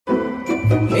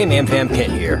Hey man, Fam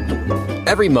Kent here.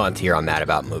 Every month here on Mad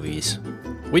About Movies,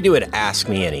 we do an Ask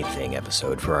Me Anything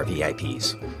episode for our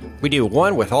VIPs. We do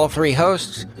one with all three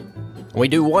hosts, and we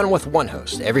do one with one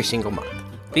host every single month.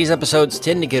 These episodes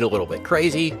tend to get a little bit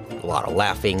crazy, a lot of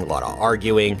laughing, a lot of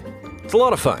arguing. It's a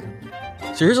lot of fun.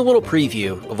 So here's a little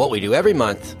preview of what we do every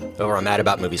month over on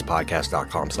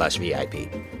madaboutmoviespodcast.com/VIP.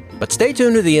 But stay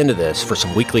tuned to the end of this for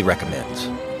some weekly recommends,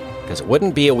 because it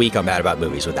wouldn't be a week on Mad About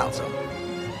Movies without some.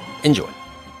 Enjoy.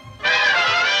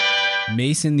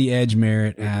 Mason the Edge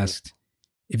Merritt asked,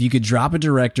 if you could drop a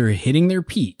director hitting their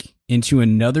peak into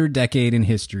another decade in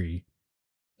history,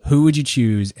 who would you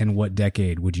choose and what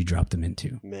decade would you drop them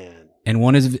into? Man. And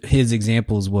one of his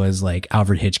examples was like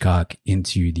Alfred Hitchcock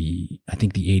into I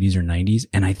think the 80s or 90s.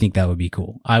 And I think that would be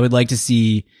cool. I would like to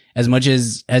see, as much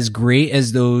as great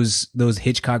as those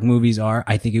Hitchcock movies are,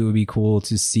 I think it would be cool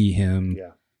to see him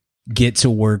get to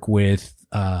work with,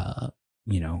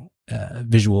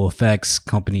 visual effects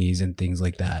companies and things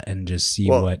like that, and just see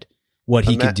what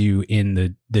he could do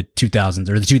in the 2000s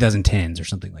or the 2010s or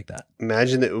something like that.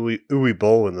 Imagine the Uwe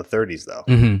Boll in the 30s, though.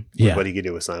 Mm-hmm. Yeah. What he could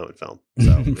do with silent film.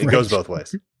 So it goes both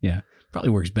ways. Yeah. Probably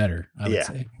works better, I would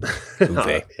say.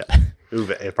 Uwe.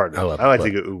 Uwe. Pardon. I like to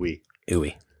go Uwe.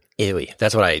 Uwe. Uwe.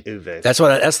 That's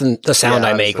the sound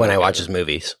I make when I watch his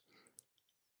movies.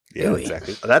 Yeah,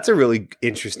 exactly. That's a really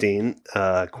interesting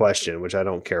question, which I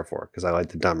don't care for because I like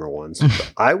the dumber ones.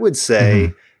 But I would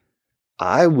say,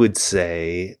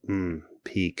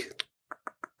 peak.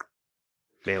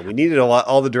 Man, we needed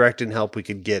all the directing help we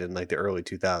could get in like the early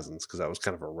 2000s because that was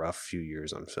kind of a rough few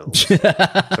years on film. So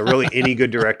really, any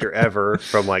good director ever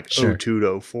from like 02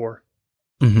 to 04.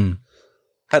 Mm-hmm.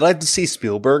 I'd like to see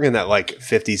Spielberg in that like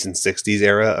 50s and 60s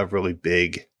era of really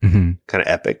big kind of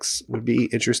epics would be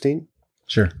interesting.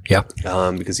 Sure. Yeah.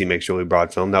 Because he makes really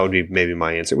broad film. That would be maybe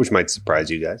my answer, which might surprise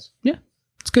you guys. Yeah.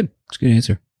 It's good. It's a good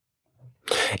answer.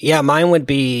 Yeah, mine would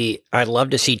be, I'd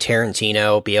love to see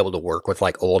Tarantino be able to work with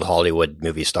like old Hollywood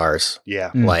movie stars.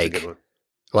 Yeah. Like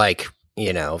Steve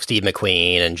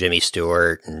McQueen and Jimmy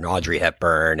Stewart and Audrey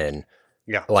Hepburn and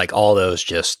like all those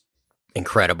just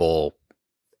incredible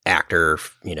actor,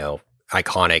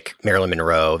 iconic Marilyn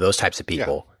Monroe, those types of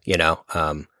people,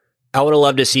 I would have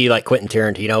loved to see like Quentin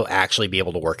Tarantino actually be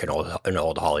able to work in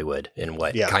old Hollywood and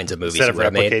what kinds of movies he would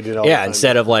have made.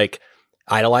 Instead of like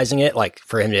idolizing it, like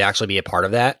for him to actually be a part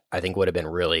of that, I think would have been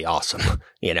really awesome,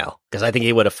 because I think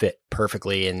he would have fit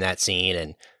perfectly in that scene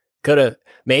and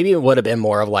maybe it would have been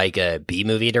more of like a B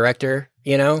movie director,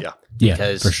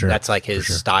 because for sure. That's like his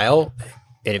style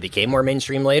and it became more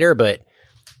mainstream later. But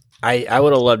I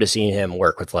would have loved to see him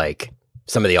work with like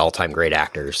some of the all time great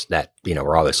actors that,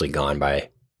 were obviously gone by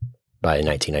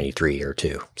 1993 or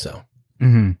two. So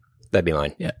that'd be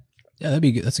mine. Yeah. Yeah. That'd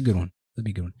be good. That's a good one. That'd be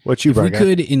a good one. What you, if we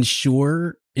could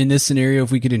ensure in this scenario,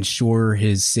 if we could ensure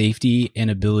his safety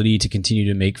and ability to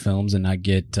continue to make films and not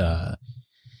get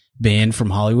banned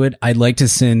from Hollywood, I'd like to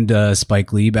send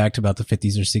Spike Lee back to about the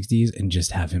 50s or 60s and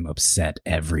just have him upset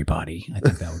everybody. I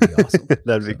think that would be awesome.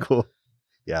 That'd be cool.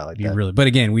 Yeah, I like that. Really, but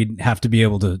again, we'd have to be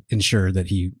able to ensure that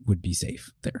he would be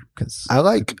safe there. Because I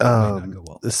like the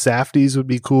Safdies would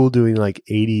be cool doing like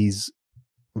 80s,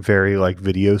 very like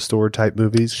video store type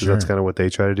movies because that's kind of what they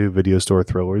try to do. Video store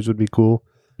thrillers would be cool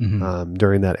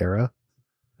during that era.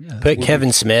 Yeah, put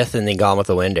Kevin Smith in the Gone with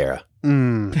the Wind era.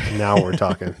 Now we're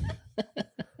talking.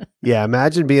 Yeah,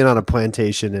 imagine being on a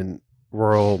plantation in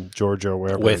rural Georgia or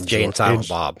wherever with Jay and Silent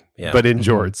Bob. Yeah, but in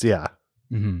jorts. Yeah.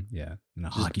 Mm-hmm. Yeah.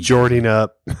 Jording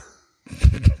up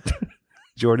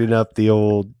the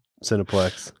old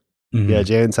Cineplex. Yeah,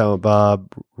 Jay and Silent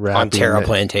Bob on Terra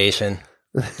Plantation.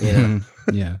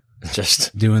 Yeah,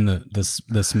 just doing the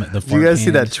Did you guys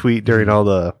see that tweet during all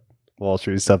the Wall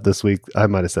Street stuff this week? I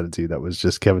might have sent it to you. That was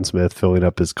just Kevin Smith filling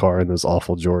up his car in those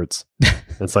awful jorts.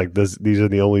 It's like these are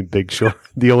the only Big Short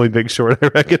I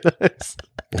recognize.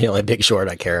 The only Big Short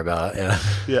I care about. Yeah.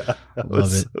 Yeah. That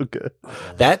was so good.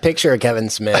 That picture of Kevin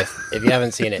Smith, if you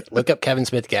haven't seen it, look up Kevin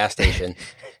Smith gas station.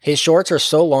 His shorts are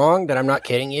so long that I'm not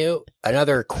kidding you.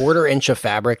 Another quarter inch of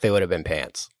fabric, they would have been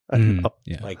pants. Yeah.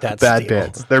 Like that's bad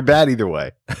pants. They're bad either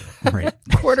way. Right.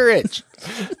 Quarter inch.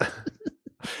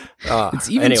 It's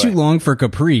even too long for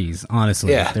capris,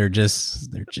 honestly. Yeah. They're just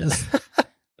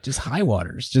high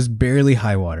waters, just barely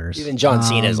high waters. Even John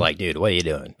Cena's like, dude, what are you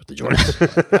doing with the Jordans?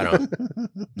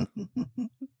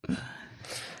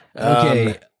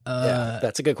 Okay.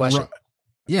 That's a good question.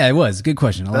 Yeah, it was. Good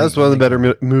question. That was one of the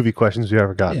better movie questions we've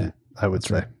ever gotten, I would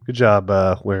say. Right. Good job,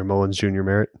 Larry Mullins Jr.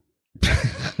 Merritt.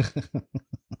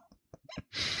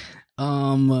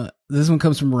 This one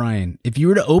comes from Ryan. If you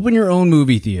were to open your own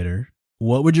movie theater,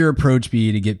 what would your approach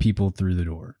be to get people through the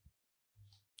door?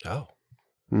 Oh.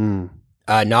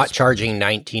 Not charging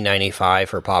 $19.95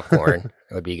 for popcorn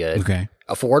would be good. Okay.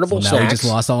 Affordable so snacks. Now we just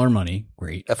lost all our money.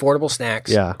 Great. Affordable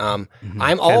snacks. Yeah.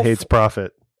 I'm all hates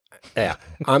profit. Yeah.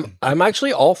 I'm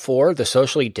actually all for the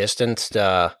socially distanced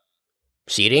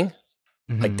seating.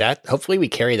 Like that. Hopefully we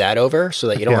carry that over so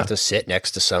that you don't have to sit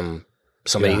next to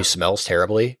somebody who smells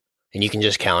terribly and you can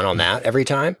just count on that every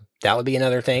time. That would be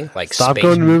another thing. Like stop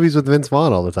going to movies with Vince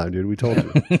Vaughn all the time, dude. We told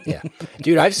you. Yeah.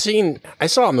 Dude, I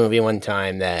saw a movie one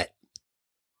time that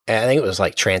I think it was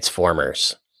like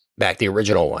Transformers, back the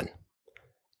original one.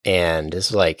 And this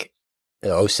is like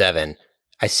 2007.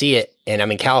 I see it and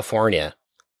I'm in California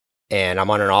and I'm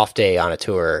on an off day on a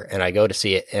tour and I go to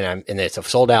see it and it's a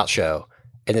sold out show.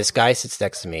 And this guy sits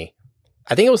next to me.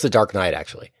 I think it was The Dark Knight,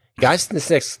 actually. Guy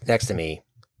sits next to me,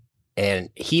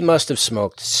 and he must have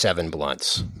smoked 7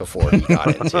 blunts before he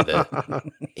got into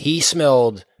He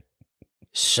smelled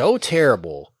so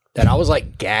terrible that I was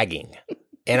like gagging,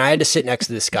 and I had to sit next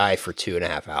to this guy for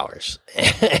 2.5 hours.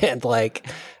 And like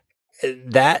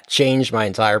that changed my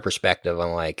entire perspective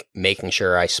on like making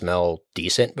sure I smell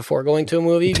decent before going to a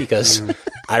movie because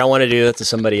I don't want to do that to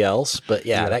somebody else. But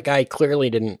yeah, that guy clearly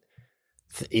didn't.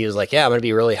 He was like, yeah, I'm going to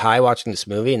be really high watching this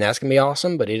movie and that's going to be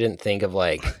awesome. But he didn't think of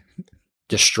like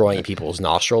destroying people's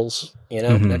nostrils,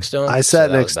 next to him. I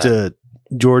sat next to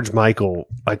George Michael.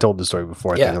 I told the story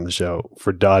before, I think, on the show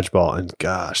for Dodgeball. And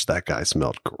gosh, that guy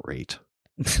smelled great.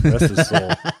 Rest his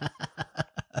soul.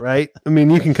 Right? I mean,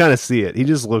 you can kind of see it. He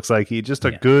just looks like a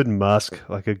good musk,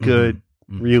 like a good,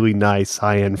 really nice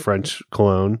high-end French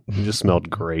cologne. He just smelled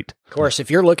great. Of course,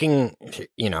 if you're looking, it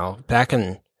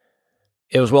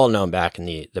was well known back in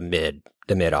the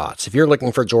mid-aughts. If you're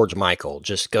looking for George Michael,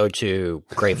 just go to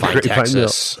Grapevine,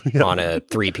 Texas on a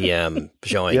 3 p.m.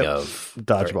 showing of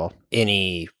Dodgeball.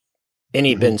 Any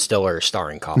Ben Stiller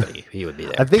starring comedy, he would be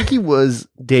there. I think he was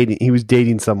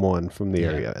dating someone from the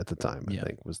area at the time. I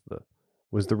think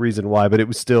was the reason why, but it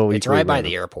was still it's right by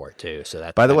the airport too. So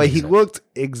that. By the way, he looked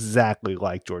exactly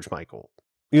like George Michael.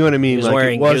 You know what I mean? He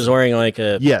was wearing like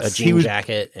a jean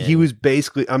jacket. He was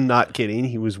basically, I'm not kidding,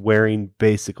 he was wearing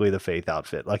basically the Faith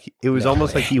outfit. Like it was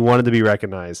almost like he wanted to be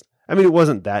recognized. I mean, it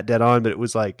wasn't that dead on, but it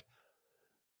was like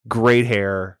great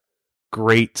hair,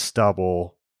 great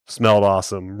stubble, smelled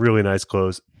awesome, really nice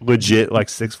clothes, legit like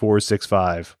 6'4",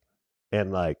 6'5",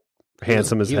 and like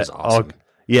handsome as heck. Awesome.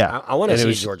 Yeah. I want to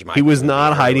see George Michael. He was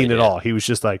not hiding at all. He was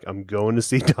just like, I'm going to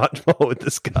see Dodgeball with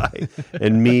this guy.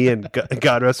 And me and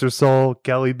God rest her soul,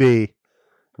 Kelly B,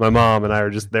 my mom, and I were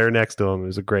just there next to him. It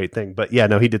was a great thing. But yeah,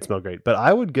 no, he did smell great. But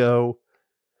I would go,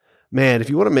 man, if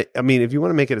you want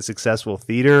to make it a successful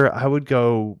theater, I would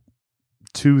go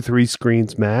 2-3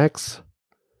 screens max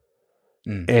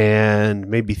and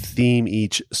maybe theme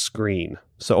each screen.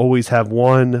 So always have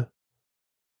one,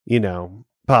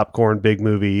 popcorn big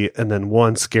movie and then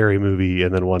one scary movie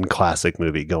and then one classic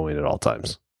movie going at all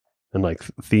times, and like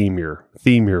theme your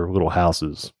little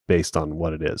houses based on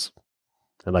what it is,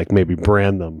 and like maybe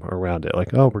brand them around it,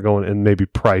 like, oh, we're going, and maybe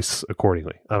price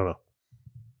accordingly. I don't know.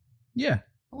 Yeah,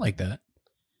 I like that.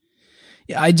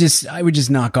 Yeah, I would just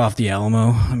knock off the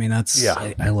Alamo. I mean, that's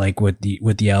I like what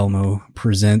the Alamo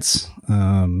presents.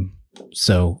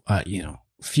 So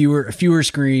fewer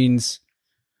screens,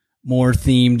 more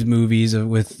themed movies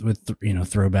with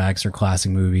throwbacks or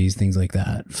classic movies, things like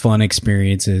that. Fun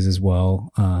experiences as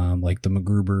well, like the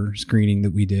MacGruber screening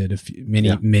that we did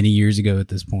many years ago. At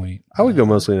this point, I would go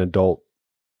mostly in adult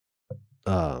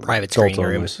private screening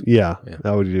rooms. Yeah,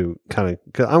 I would do kind of,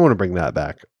 because I want to bring that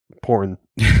back. Porn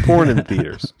in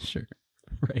theaters. Sure,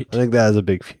 right. I think that has a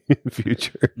big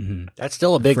future. That's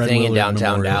still a big thing in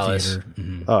downtown Dallas.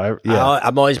 Oh, yeah.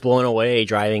 I'm always blown away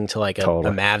driving to like a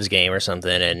Mavs game or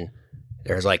something, and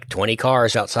there's like 20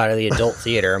 cars outside of the adult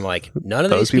theater. I'm like, none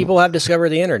of these people have discovered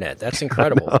the internet. That's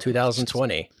incredible.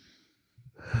 2020.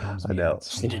 I know.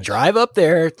 Just need to drive up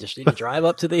there. Just need to drive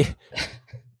up to the.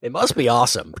 It must be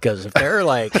awesome, because if they're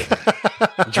like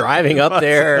driving up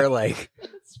there, like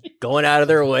going out of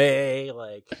their way,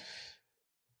 like,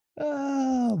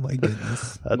 oh my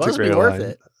goodness, that's must a great be worth line.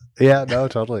 it. Yeah, no,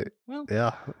 totally. Well,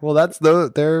 yeah, well, that's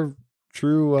their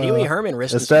true Pee Wee Herman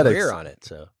risked his aesthetics. career on it,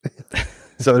 so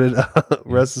So did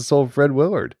rest his soul, Fred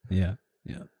Willard. Yeah.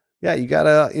 You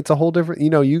gotta. It's a whole different.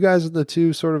 You guys are the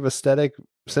two sort of aesthetic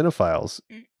cinephiles.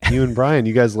 You and Brian,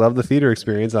 you guys love the theater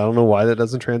experience. I don't know why that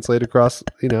doesn't translate across,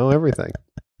 everything.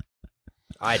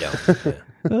 I don't.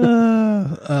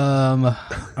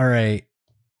 All right.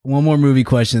 One more movie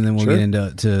question, then we'll get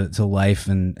into to life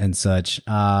and such.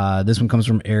 This one comes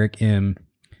from Eric M.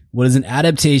 What is an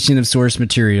adaptation of source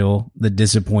material that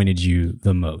disappointed you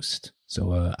the most?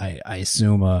 So I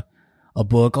assume a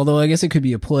book, although I guess it could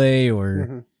be a play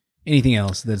or Anything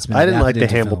else that's been? I didn't like adapted the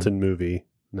to Hamilton movie.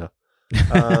 No.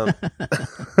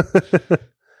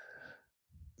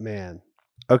 Man.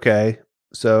 Okay.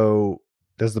 So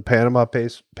does the Panama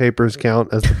Papers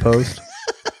count as the Post?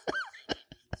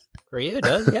 For you, it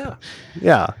does. Yeah.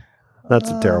 Yeah. That's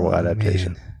a terrible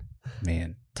adaptation.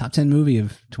 Man. Top 10 movie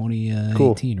of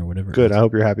 2018 or whatever. Good. I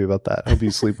hope you're happy about that. I hope you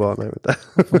sleep well at night with that.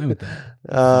 I'm fine with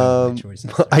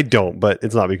that. I don't, but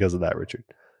it's not because of that, Richard.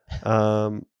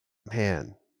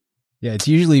 Man. Yeah, it's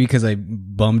usually because I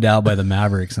bummed out by the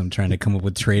Mavericks. I'm trying to come up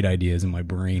with trade ideas in my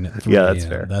brain. Yeah, that's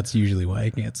fair. That's usually why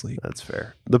I can't sleep. That's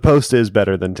fair. The Post is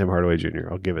better than Tim Hardaway Jr.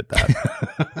 I'll give it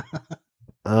that.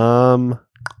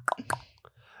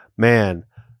 Man,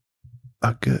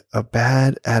 a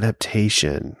bad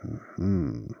adaptation.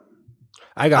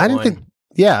 I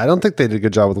don't think they did a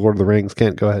good job with Lord of the Rings.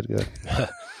 Kent, go ahead.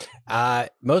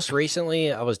 Most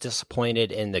recently, I was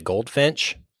disappointed in The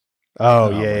Goldfinch. Oh,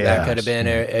 that could have been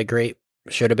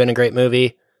should have been a great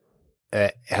movie.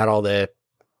 Had all the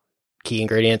key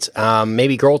ingredients.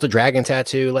 Maybe Girl with the Dragon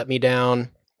Tattoo let me down.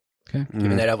 Okay.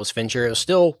 Given that Elvis Fincher, it was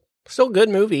still a good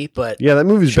movie, but yeah, that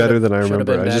movie's better than I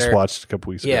remember. I just watched a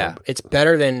couple weeks ago. Yeah, it's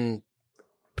better than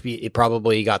it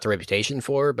probably got the reputation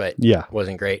for, but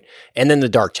wasn't great. And then The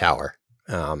Dark Tower,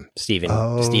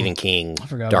 Stephen King,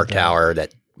 Dark Tower,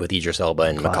 that with Idris Elba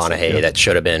and McConaughey, that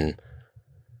should have been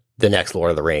the next Lord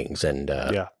of the Rings, and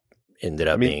ended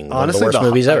up being one of the worst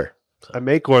movies ever. I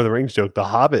make Lord of the Rings joke. The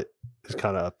Hobbit is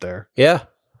kind of up there. Yeah,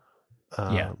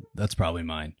 that's probably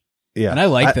mine. Yeah, and I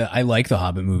like the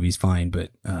Hobbit movies fine, but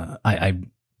I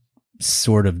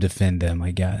sort of defend them,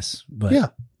 I guess. But yeah,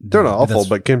 they're not awful,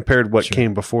 but compared to what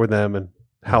came before them and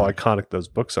how iconic those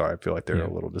books are, I feel like they're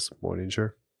a little disappointing.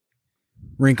 Sure.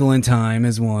 Wrinkle in Time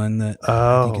is one that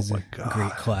I think is a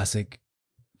great classic.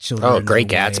 Great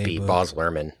Gatsby, Baz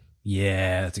Luhrmann.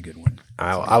 Yeah, that's a good one.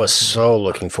 I was so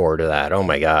looking forward to that. Oh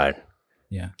my God.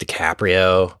 Yeah.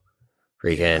 DiCaprio,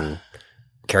 freaking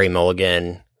Carey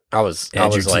Mulligan. I was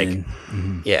like,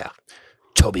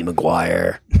 Tobey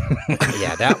Maguire.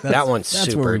 Yeah, that one's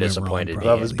super disappointed.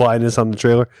 Love His Blindness on the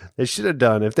trailer. They should have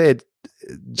done, if they had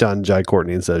John Jai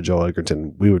Courtney instead of Joel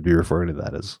Edgerton, we would be referring to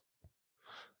that as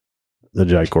the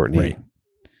Jai Courtney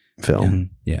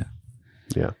film. Yeah.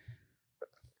 Yeah.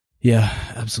 Yeah,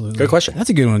 absolutely. Good question.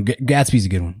 That's a good one. Gatsby's a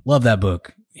good one. Love that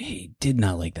book. He did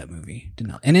not like that movie. Did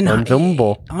not. And then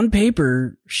Unfilmable. On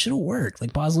paper, should have worked.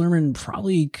 Like Baz Luhrmann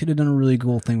probably could have done a really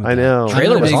cool thing with I know. The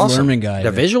trailer was awesome. Guy, the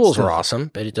visuals were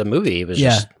awesome, but the movie was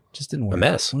just didn't work. A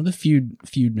mess. One of the few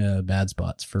bad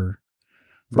spots for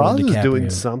Baz is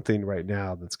doing something right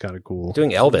now that's kind of cool.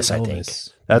 Doing Elvis, I think.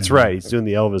 That's right. He's doing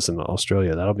the Elvis in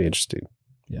Australia. That'll be interesting.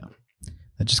 Yeah.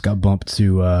 That just got bumped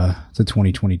to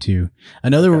 2022.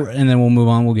 And then we'll move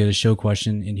on. We'll get a show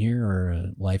question in here or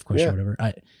a live question or whatever.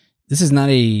 This is not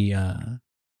I may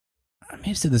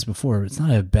have said this before, but it's not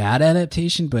a bad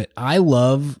adaptation, but I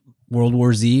love World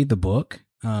War Z, the book.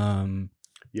 And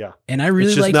I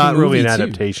really like the movie. It's not really an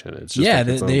adaptation. It's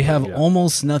just they have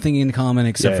almost nothing in common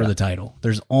except for the title.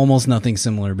 There's almost nothing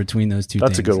similar between those two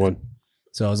things. That's a good one.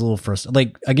 So I was a little frustrated.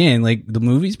 Like, again, like the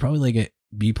movie's probably like a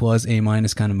B+, A- kind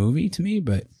of movie to me,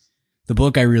 but the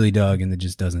book I really dug, and it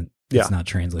just doesn't. It's not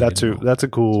translated. That's a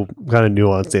cool kind of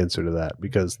nuanced answer to that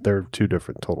because they're two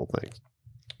different total things.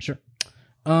 Sure.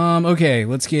 Okay,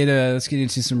 let's get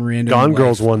into some random. Gone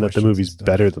Girl's one that the movie's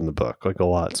better than the book, like a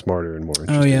lot smarter and more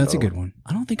interesting. Oh yeah, that's a good one.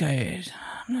 I don't think I'm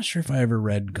not sure if I ever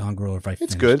read Gone Girl or if I.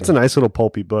 It's good. It's a nice little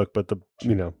pulpy book, but the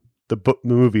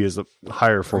movie is a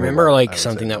higher form. Remember, like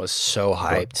something that was so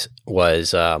hyped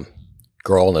was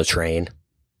Girl on the Train.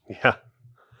 Yeah.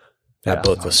 That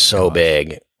book was so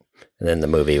big. And then the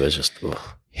movie was just... Ugh.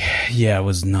 Yeah, it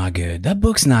was not good. That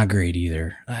book's not great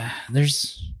either. I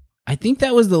think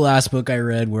that was the last book I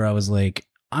read where I was like,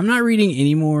 I'm not reading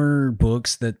any more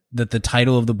books that the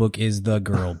title of the book is The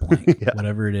Girl Blank.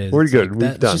 Whatever it is. We're good.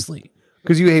 We've done.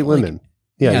 Because you hate women.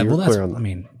 Yeah, well,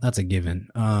 that's a given.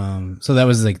 So that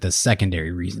was like the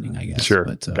secondary reasoning, I guess. Sure.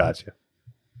 But, gotcha.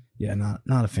 Yeah, not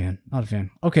a fan. Not a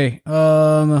fan. Okay.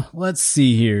 Let's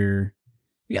see here.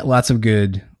 We got lots of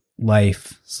good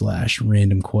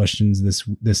life/random questions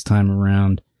this time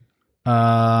around.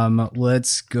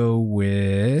 Let's go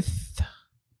with.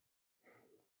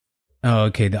 Oh,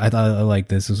 okay. I thought I liked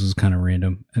this. This was kind of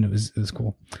random, and it was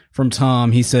cool. From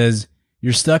Tom, he says,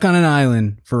 "You're stuck on an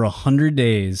island for 100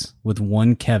 days with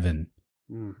one Kevin.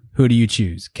 Who do you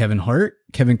choose? Kevin Hart,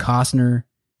 Kevin Costner,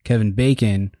 Kevin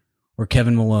Bacon, or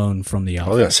Kevin Malone from The Office?" I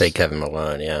was going to say Kevin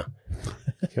Malone, yeah.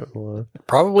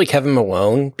 Probably Kevin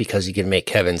Malone because he can make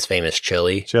Kevin's famous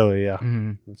chili. Chili, yeah.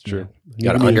 That's true. You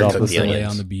got to undercook the lay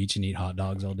onions. on the beach and eat hot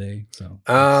dogs all day. So.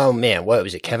 Oh, man. What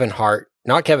was it? Kevin Hart?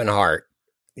 Not Kevin Hart.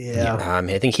 Yeah.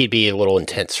 I think he'd be a little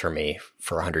intense for me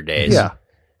for 100 days. Yeah.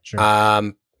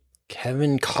 Sure.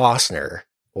 Kevin Costner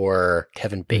or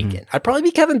Kevin Bacon. I'd probably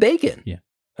be Kevin Bacon. Yeah.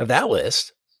 Of that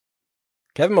list.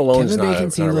 Kevin Malone's Kevin Bacon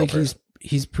not seems a real like person.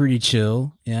 he's pretty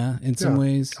chill. Yeah, in some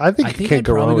ways. I think you can't I'd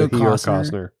go wrong probably with he or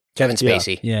Costner. Kevin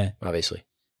Spacey. Yeah. Obviously.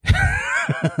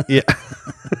 Yeah.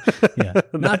 Yeah.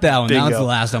 Not that one. That Bingo. was the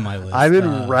last on my list. I've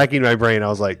been racking my brain. I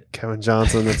was like, Kevin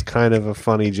Johnson, that's kind of a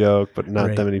funny joke, but not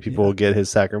Right, that many people will get his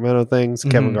Sacramento things.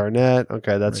 Kevin Mhm. Garnett.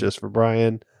 Okay, that's Right. just for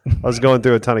Brian. I was going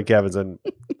through a ton of Kevins, and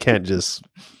Kent just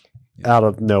out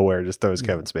of nowhere just throws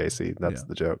Kevin Spacey. That's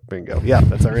the joke. Bingo. Yeah,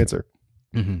 that's our answer.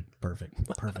 Perfect.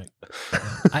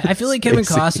 I feel like Kevin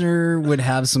Spacey. Costner would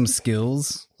have some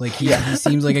skills. Like he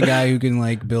seems like a guy who can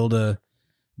like build a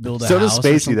So house. does or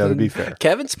Spacey, though, to something. be fair.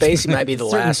 Kevin Spacey might be the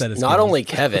Certain last, set of not skills. only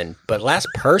Kevin, but last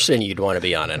person you'd want to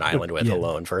be on an island with Yeah.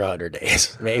 alone for 100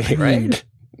 days. Maybe, right? At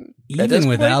this Even point-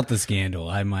 without the scandal,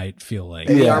 I might feel like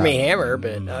The Yeah. Army Hammer,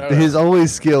 but I don't know. His only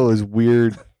skill is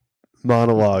weird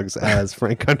monologues as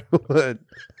Frank Underwood.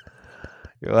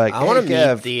 You're like, I wanna hey, meet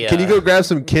Kev, the, can you go grab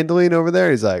some kindling over there?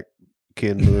 He's like,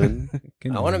 kindling.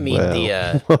 I want to meet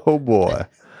oh boy.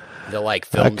 the like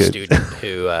I film could- student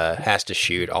who has to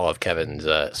shoot all of Kevin's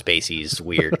Spacey's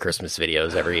weird Christmas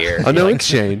videos every year. Oh no, He, it's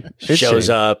Shane. It's shows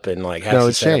Shane. up and like has No, to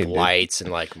it's set Shane, up dude. lights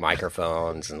and like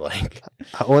microphones and like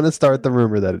I want to start the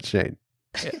rumor that it's Shane.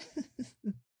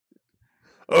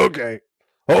 Okay.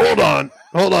 Hold on,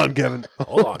 Kevin.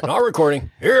 hold on, not recording.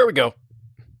 Here we go.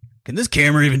 Can this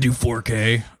camera even do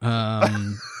 4K?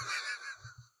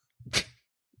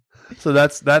 So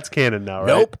that's canon now, right?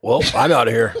 Nope. Well, I'm out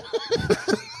of here.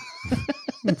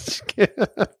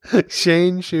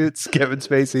 Shane shoots Kevin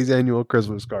Spacey's annual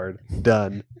Christmas card.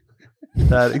 Done.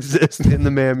 That exists in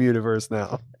the MAM universe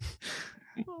now.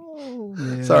 Oh,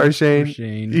 man. Sorry, Shane. Poor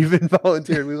Shane. You've been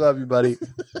volunteered. We love you, buddy.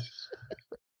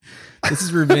 This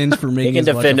is revenge for He making can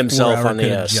his, like, defend a himself 4-hour on cut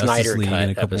the of Justice Snyder League in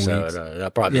a Cut couple episode. weeks. That'll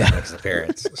probably be Yeah. his next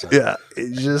appearance. So. Yeah.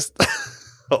 It's just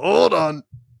hold on.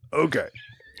 Okay.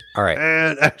 All right.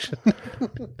 And action.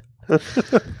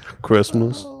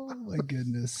 Christmas. Oh my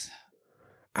goodness.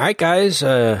 All right, guys.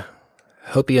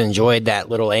 Hope you enjoyed that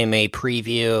little AMA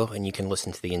preview, and you can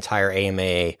listen to the entire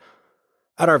AMA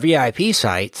at our VIP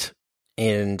site.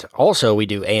 And also, we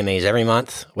do AMAs every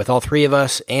month with all three of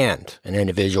us, and an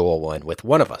individual one with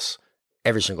one of us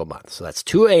every single month. So that's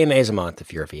 2 AMAs a month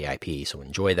if you're a VIP. So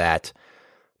enjoy that.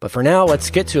 But for now, let's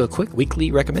get to a quick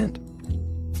weekly recommend.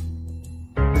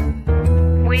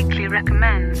 Weekly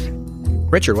recommends.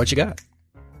 Richard, what you got?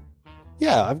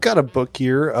 Yeah, I've got a book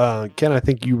here. Ken, I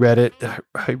think you read it.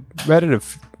 I read it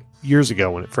years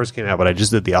ago when it first came out, but I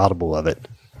just did the Audible of it.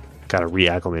 Kind of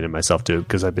reacclimated myself to it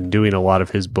because I've been doing a lot of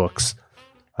his books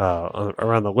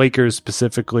around the Lakers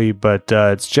specifically, but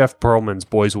it's Jeff Pearlman's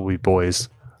Boys Will Be Boys.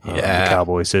 The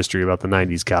Cowboys history about the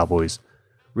 90s Cowboys.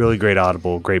 Really great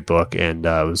Audible, great book, and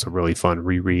it was a really fun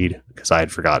reread because I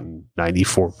had forgotten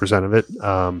 94% of it.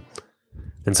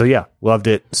 And so, yeah, loved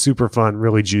it. Super fun,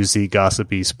 really juicy,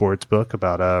 gossipy sports book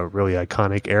about a really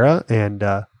iconic era. And,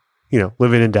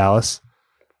 living in Dallas,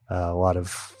 a lot of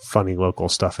funny local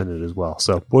stuff in it as well.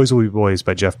 So, Boys Will Be Boys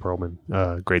by Jeff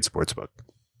Pearlman. Great sports book.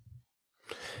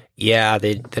 Yeah,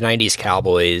 the 90s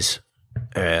Cowboys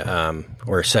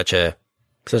were such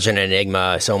an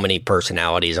enigma. So many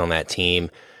personalities on that team.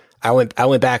 I went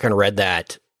back and read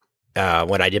that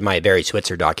when I did my Barry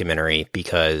Switzer documentary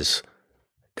because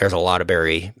there's a lot of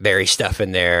Barry stuff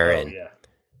in there, and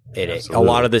a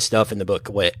lot of the stuff in the book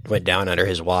went down under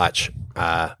his watch.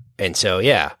 And so,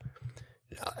 yeah,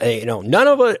 not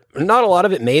a lot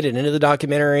of it made it into the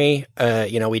documentary.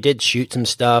 We did shoot some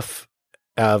stuff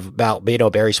about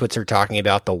Barry Switzer talking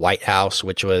about the White House,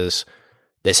 which was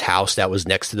this house that was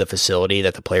next to the facility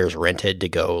that the players rented to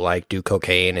go like do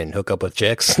cocaine and hook up with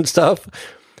chicks and stuff.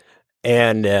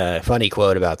 And funny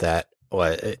quote about that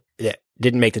was it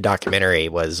didn't make the documentary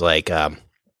was like,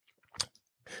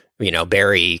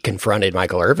 Barry confronted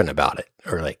Michael Irvin about it,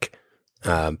 or like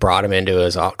called him into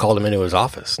his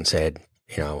office and said,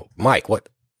 Mike,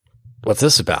 what's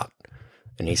this about?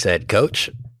 And he said, Coach,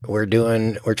 we're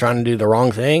trying to do the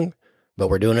wrong thing, but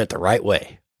we're doing it the right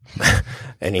way.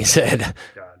 And he said,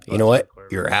 you know what?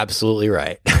 You're absolutely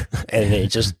right. And he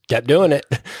just kept doing it.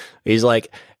 He's like,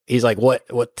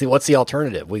 what's the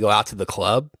alternative? We go out to the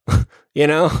club,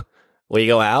 We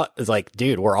go out. It's like,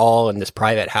 dude, we're all in this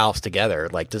private house together.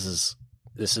 Like this is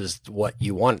this is what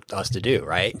you want us to do,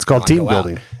 right? It's called team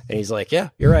building. And he's like, yeah,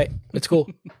 you're right. It's cool.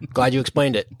 Glad you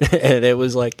explained it. And it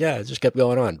was like, yeah, it just kept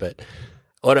going on. But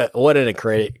what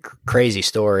a crazy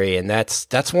story. And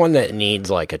that's one that needs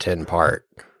like a 10-part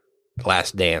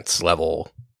Last Dance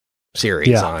level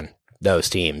series on those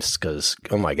teams. Cause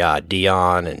oh my God,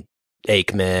 Dion and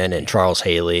Aikman and Charles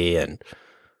Haley and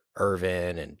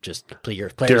Irvin and just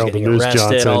players getting arrested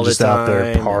Johnson, all the just time. Out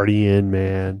there partying,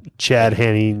 man. Chad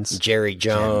Hennings, Jerry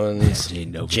Jones,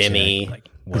 Jimmy. Like,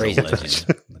 crazy legend.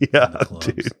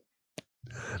 Dude.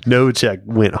 Novacek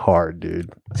went hard,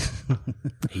 dude.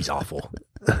 He's awful.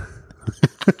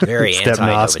 Very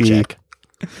anti-Novacek.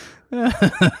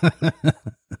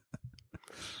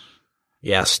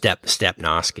 Yeah,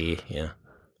 Stepnoski. Yeah.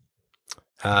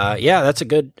 That's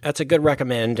a good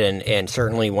recommend, and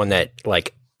certainly one that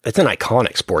like it's an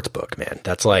iconic sports book, man.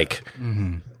 That's like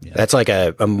that's like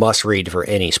a must read for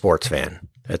any sports fan.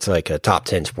 It's like a top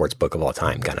 10 sports book of all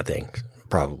time kind of thing,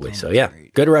 probably. So yeah,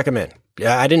 good recommend.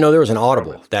 Yeah, I didn't know there was an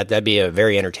Audible. That'd be a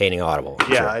very entertaining Audible.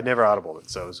 Yeah, sure. I never Audibled it,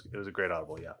 so it was a great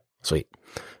Audible. Yeah, sweet.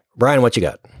 Brian, what you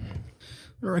got?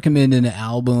 I recommend an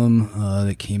album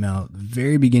that came out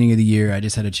very beginning of the year. I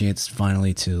just had a chance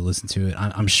finally to listen to it.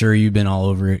 I'm sure you've been all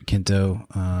over it, Kento.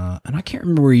 And I can't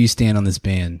remember where you stand on this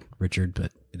band, Richard,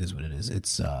 but it is what it is.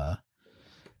 It's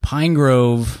Pine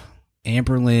Grove,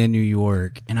 Amberlin, New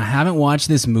York. And I haven't watched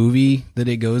this movie that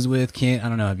it goes with. I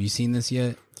don't know. Have you seen this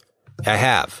yet? I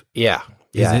have. Yeah.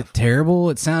 Is it terrible?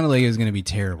 It sounded like it was going to be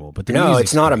terrible, but no,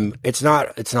 it's not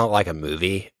like a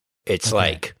movie. It's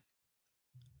like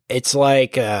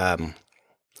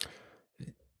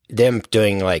them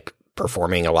doing like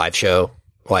performing a live show,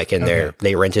 like in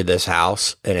they rented this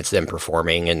house and it's them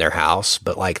performing in their house.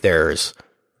 But like there's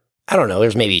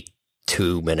maybe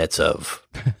 2 minutes of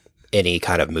any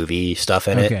kind of movie stuff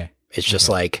in it. It's just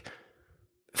like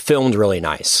filmed really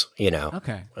nice, you know?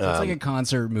 Okay. So it's like a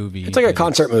concert movie. It's like a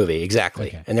concert movie. Exactly.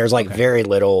 Okay. And there's like very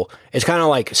little, it's kind of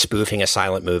like spoofing a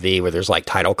silent movie where there's like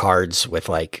title cards with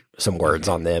like some words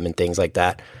on them and things like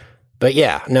that. But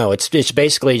yeah, no, it's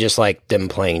basically just like them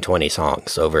playing 20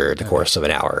 songs over the course of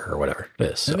an hour or whatever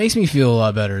it is. So. It makes me feel a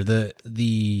lot better.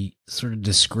 The sort of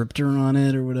descriptor on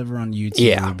it or whatever on YouTube.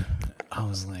 Yeah. I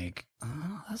was like,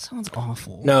 oh, that sounds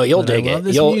awful. No, you'll dig it.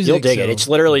 You'll dig it. It's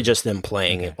literally just them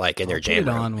playing like in their jam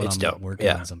room. It's dope.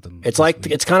 Yeah. It's like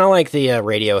it's kind of like the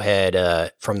Radiohead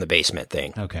From the Basement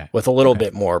thing. Okay. With a little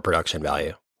bit more production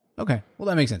value. Okay. Well,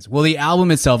 that makes sense. Well, the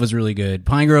album itself is really good.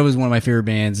 Pine Grove is one of my favorite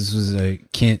bands. This was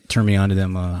Kent turned me on to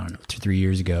them, 2-3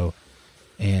 years ago.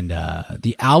 And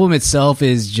the album itself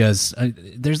is just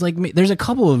there's a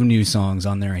couple of new songs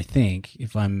on there, I think,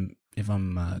 if I'm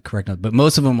correct, but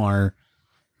most of them are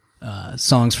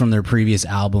songs from their previous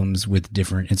albums with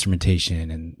different instrumentation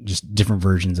and just different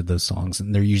versions of those songs.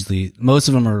 And they're usually, most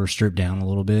of them are stripped down a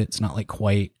little bit. It's not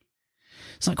quite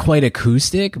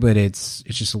acoustic, but it's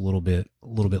just a little bit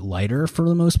lighter for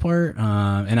the most part.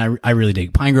 And I really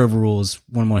dig Pine Grove Rules,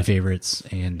 one of my favorites,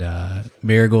 and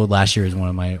Marigold last year is one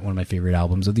of my favorite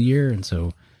albums of the year. And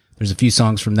so there's a few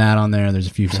songs from that on there. There's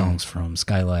a few songs from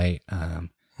Skylight.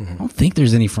 I don't think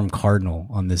there's any from Cardinal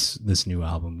on this new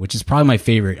album, which is probably my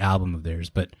favorite album of theirs.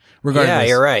 But regardless, yeah,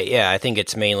 you're right. Yeah, I think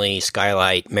it's mainly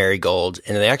Skylight, Marigold,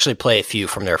 and they actually play a few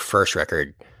from their first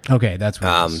record. Okay, that's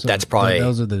what so that's probably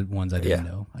those are the ones I didn't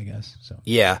know, I guess. So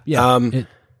yeah.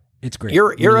 It's great.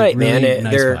 You're right, man.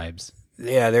 Nice vibes.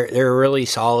 Yeah, they're really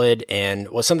solid. And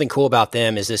what's something cool about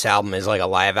them is this album is like a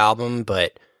live album,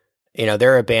 but you know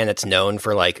they're a band that's known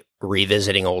for like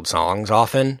revisiting old songs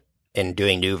often and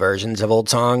doing new versions of old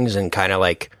songs and kind of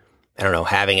like I don't know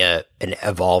having an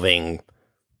evolving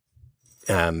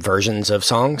versions of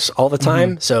songs all the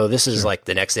time. So this is like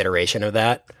the next iteration of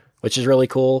that, which is really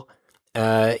cool.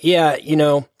 Yeah, you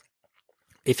know,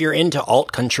 if you're into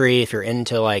alt country, if you're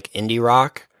into like indie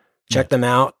rock, check them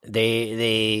out.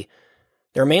 They're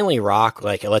mainly rock,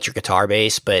 like electric guitar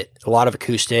bass, but a lot of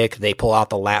acoustic. They pull out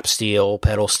the lap steel,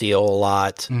 pedal steel a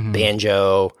lot,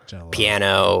 banjo,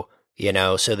 piano, you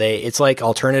know, so it's like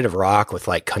alternative rock with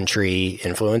like country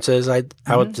influences. I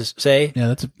would just say. Yeah,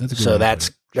 that's a good so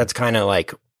that's kind of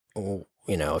like,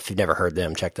 you know, if you've never heard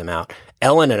them, check them out.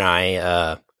 Ellen and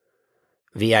I,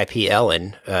 VIP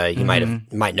Ellen, you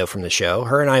might know from the show.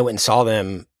 Her and I went and saw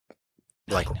them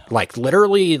like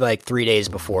literally like 3 days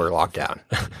before lockdown.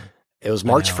 It was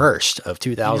March 1st of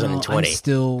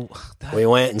 2020. We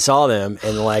went and saw them,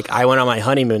 and like I went on my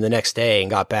honeymoon the next day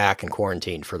and got back and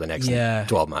quarantined for the next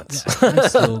 12 months.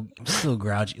 I'm still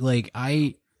grouchy. Like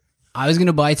I was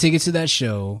gonna buy tickets to that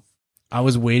show. I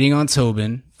was waiting on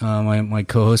Tobin, my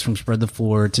co-host from Spread the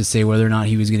Floor, to say whether or not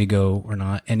he was gonna go or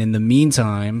not. And in the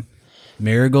meantime,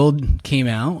 Marigold came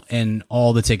out and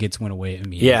all the tickets went away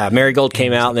immediately. Yeah, Marigold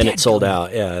came out and then it sold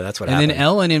out. Yeah, that's what happened. And then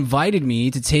Ellen invited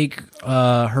me to take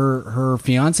her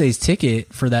fiance's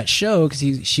ticket for that show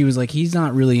because she was like, he's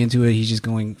not really into it. He's just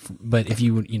going. But if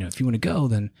you want to go,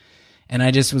 then. And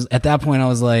I just was at that point. I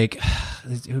was like,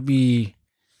 it would be.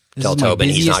 This Tell is my Tobin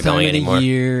he's busiest not going time of the anymore.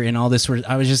 year and all this sort of.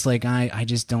 I was just like, I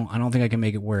just don't. I don't think I can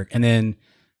make it work. And then.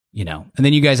 And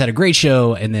then you guys had a great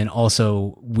show, and then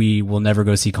also we will never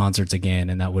go see concerts again,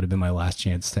 and that would have been my last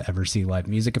chance to ever see live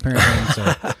music, apparently.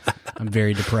 So I'm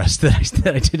very depressed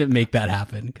that I didn't make that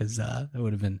happen because that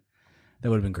would have been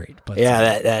great. But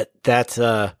yeah,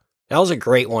 that was a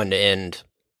great one to end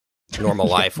normal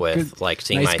life with, good, like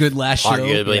seeing nice, good last show.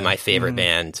 Arguably my favorite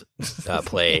band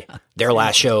play their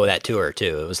last show of that tour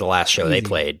too. It was the last show they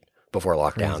played before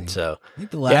lockdown. Crazy. So I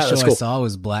think the last show cool. I saw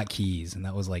was Black Keys, and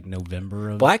that was like November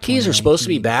of Black Keys are supposed to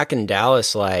be back in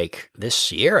Dallas like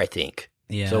this year, I think.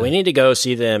 Yeah. So we need to go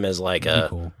see them as like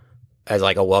cool. as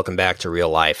like a welcome back to real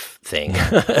life thing.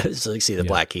 So see the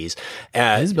Black Keys.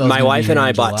 Isabel's My wife and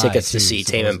I bought July, tickets to too, see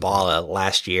so Tame Impala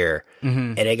last year,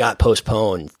 Mhm. and it got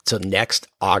postponed to next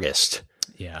August.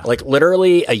 Yeah. Like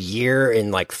literally a year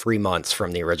and like 3 months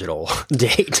from the original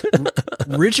date.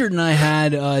 Richard and I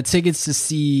had tickets to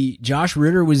see Josh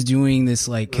Ritter was doing this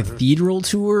like cathedral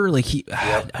tour. Like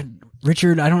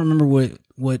Richard, I don't remember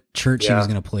what church he was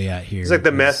going to play at here. It's like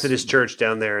the Methodist church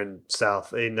down there in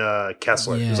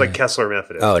Kessler. Yeah. It was like Kessler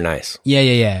Methodist. Oh, nice.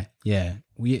 Yeah.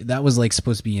 That was like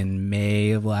supposed to be in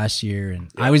May of last year,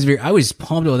 and I was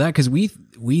pumped about that because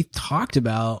we talked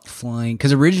about flying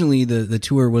because originally the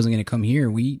tour wasn't going to come here.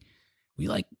 We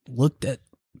like looked at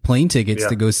plane tickets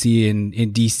to go see in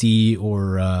DC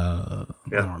or I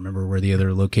don't remember where the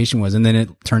other location was, and then it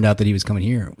turned out that he was coming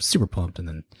here. I was super pumped, and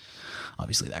then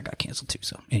obviously that got canceled too.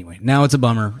 So anyway, now it's a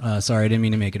bummer. Sorry, I didn't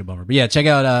mean to make it a bummer, but yeah, check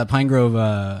out Pine Grove,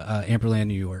 Amperland,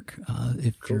 New York.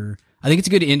 If you're I think it's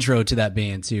a good intro to that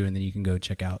band too, and then you can go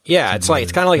check out. Yeah, it's kind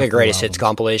of like a greatest hits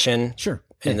compilation. Sure.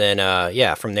 And then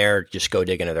from there just go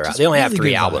dig into their albums. They only have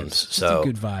 3 albums, so a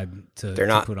good vibe to they're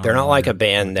not like a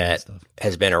band that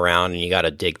has been around and you got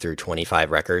to dig through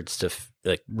 25 records to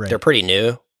they're pretty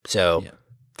new. So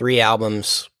 3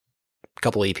 albums, a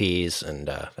couple EPs, and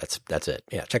that's it.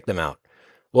 Yeah, check them out.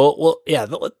 Well, yeah,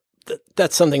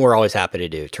 that's something we're always happy to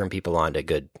do. Turn people on to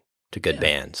good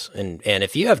bands, and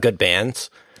if you have good bands.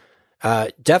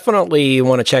 Definitely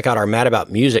want to check out our Mad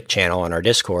About Music channel on our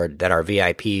Discord that our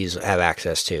VIPs have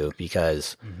access to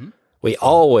because we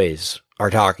always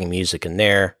are talking music in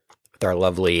there with our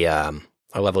lovely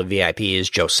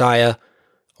VIPs. Josiah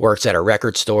works at a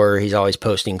record store. He's always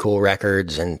posting cool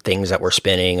records and things that we're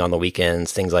spinning on the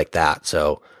weekends, things like that.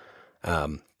 So,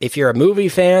 if you're a movie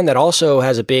fan that also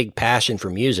has a big passion for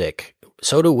music,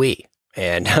 so do we.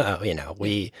 And,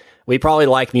 we probably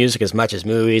like music as much as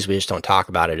movies. We just don't talk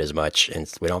about it as much, and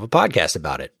we don't have a podcast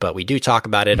about it. But we do talk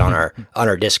about it on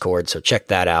our Discord. So check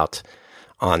that out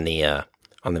on the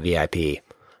VIP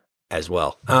as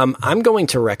well. I'm going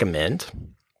to recommend,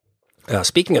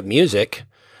 speaking of music,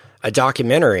 a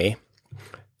documentary.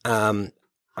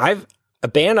 I've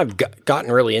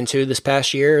gotten really into this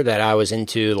past year that I was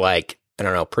into, like, I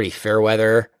don't know, pretty fair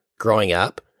weather growing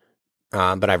up.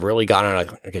 But I've really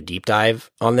gotten a deep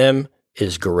dive on them.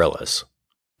 Is Gorillaz.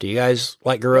 Do you guys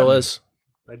like Gorillaz?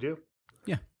 I do.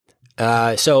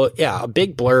 Yeah. So a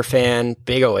big Blur fan,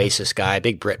 big Oasis guy,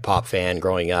 big Britpop fan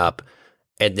growing up.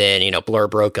 And then, Blur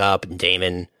broke up and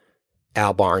Damon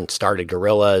Albarn started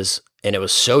Gorillaz, and it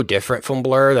was so different from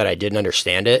Blur that I didn't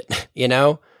understand it,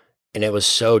 and it was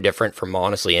so different from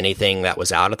honestly anything that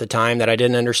was out at the time that I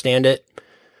didn't understand it.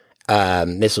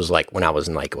 This was like when I was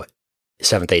in 7th,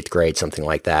 8th grade, something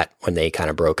like that, when they kind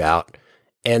of broke out.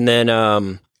 And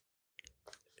then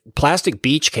Plastic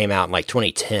Beach came out in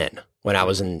 2010 when I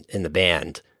was in the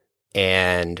band.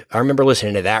 And I remember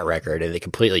listening to that record, and it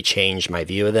completely changed my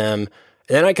view of them.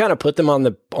 And then I kind of put them on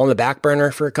the back burner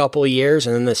for a couple of years.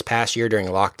 And then this past year during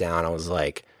lockdown, I was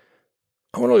like,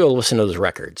 I want to go listen to those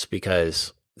records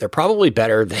because they're probably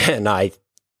better than I,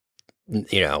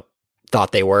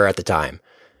 thought they were at the time.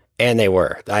 And they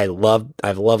were. I've loved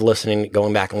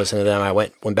going back and listening to them. I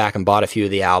went back and bought a few of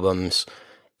the albums.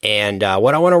 And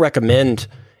what I want to recommend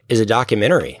is a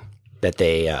documentary that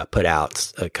they put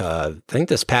out, I think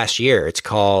this past year. It's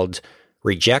called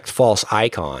Reject False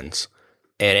Icons.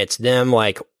 And it's them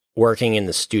working in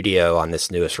the studio on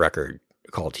this newest record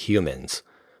called Humans.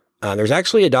 There's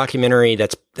actually a documentary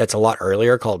that's a lot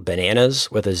earlier called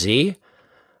Bananas with a Z.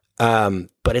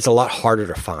 But it's a lot harder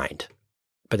to find.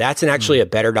 But that's actually a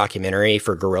better documentary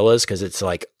for Gorillaz because it's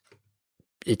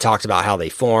it talks about how they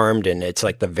formed, and it's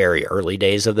the very early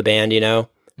days of the band, kind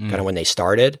of when they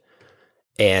started.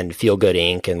 and Feel Good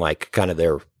Inc. and like kind of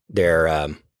their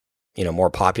more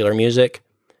popular music.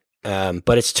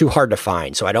 But it's too hard to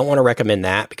find. So I don't want to recommend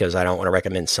that because I don't want to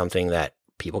recommend something that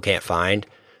people can't find.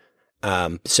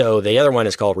 So the other one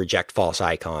is called Reject False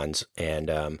Icons.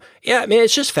 And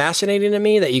it's just fascinating to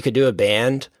me that you could do a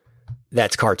band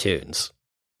that's cartoons,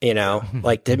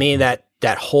 like to me that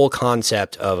whole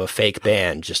concept of a fake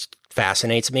band just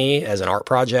fascinates me as an art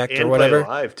project or whatever.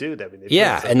 Play live too.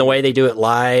 And the way they do it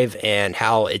live and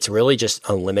how it's really just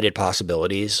unlimited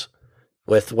possibilities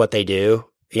with what they do.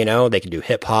 They can do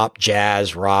hip hop,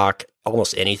 jazz, rock,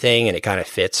 almost anything, and it kind of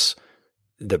fits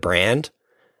the brand.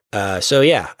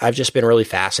 I've just been really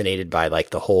fascinated by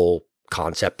like the whole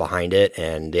concept behind it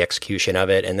and the execution of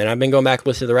it. And then I've been going back and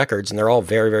listening to the records, and they're all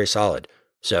very, very solid.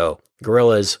 So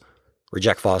Gorillaz,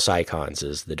 Reject False Icons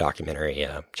is the documentary.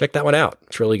 Check that one out.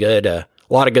 It's really good. A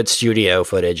lot of good studio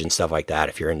footage and stuff like that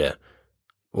if you're into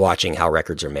watching how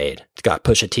records are made. It's got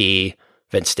Pusha T,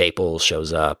 Vince Staples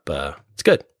shows up. It's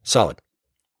good. Solid.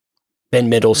 Ben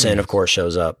Mendelsohn, of course,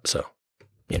 shows up. So,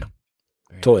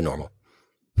 totally normal.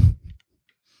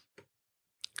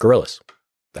 Gorillaz.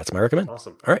 That's my recommend.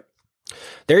 Awesome. All right.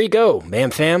 There you go,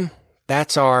 Mam Fam.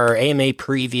 That's our AMA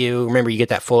preview. Remember, you get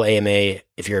that full AMA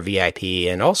if you're a VIP,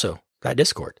 and also that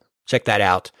Discord. Check that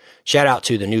out. Shout out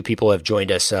to the new people who have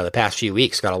joined us the past few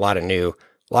weeks. Got a lot of new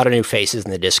faces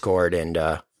in the Discord, and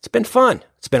it's been fun.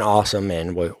 It's been awesome,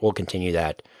 and we'll continue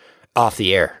that off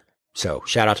the air. So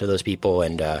shout out to those people,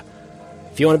 and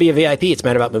if you want to be a VIP, it's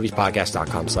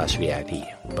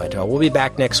madaboutmoviespodcast.com/VIP. But we'll be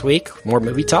back next week. More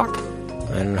movie talk.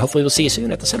 And hopefully we'll see you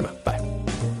soon at the cinema. Bye.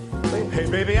 Hey,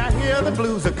 baby, I hear the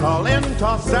blues are calling.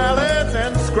 Tossed salads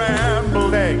and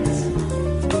scrambled eggs.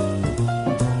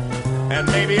 And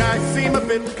maybe I seem a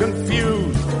bit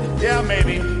confused. Yeah,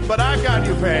 maybe, but I got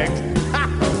you pegged.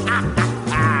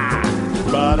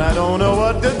 But I don't know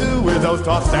what to do with those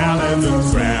tossed salads and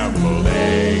scrambled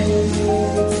eggs.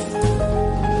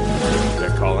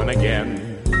 They're calling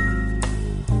again.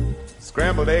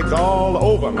 Scrambled eggs all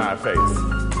over my face.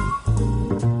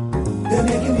 They're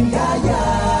making me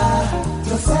yah-yah,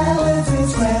 the salads and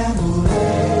scrambled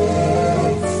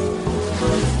eggs.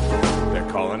 They're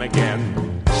calling again.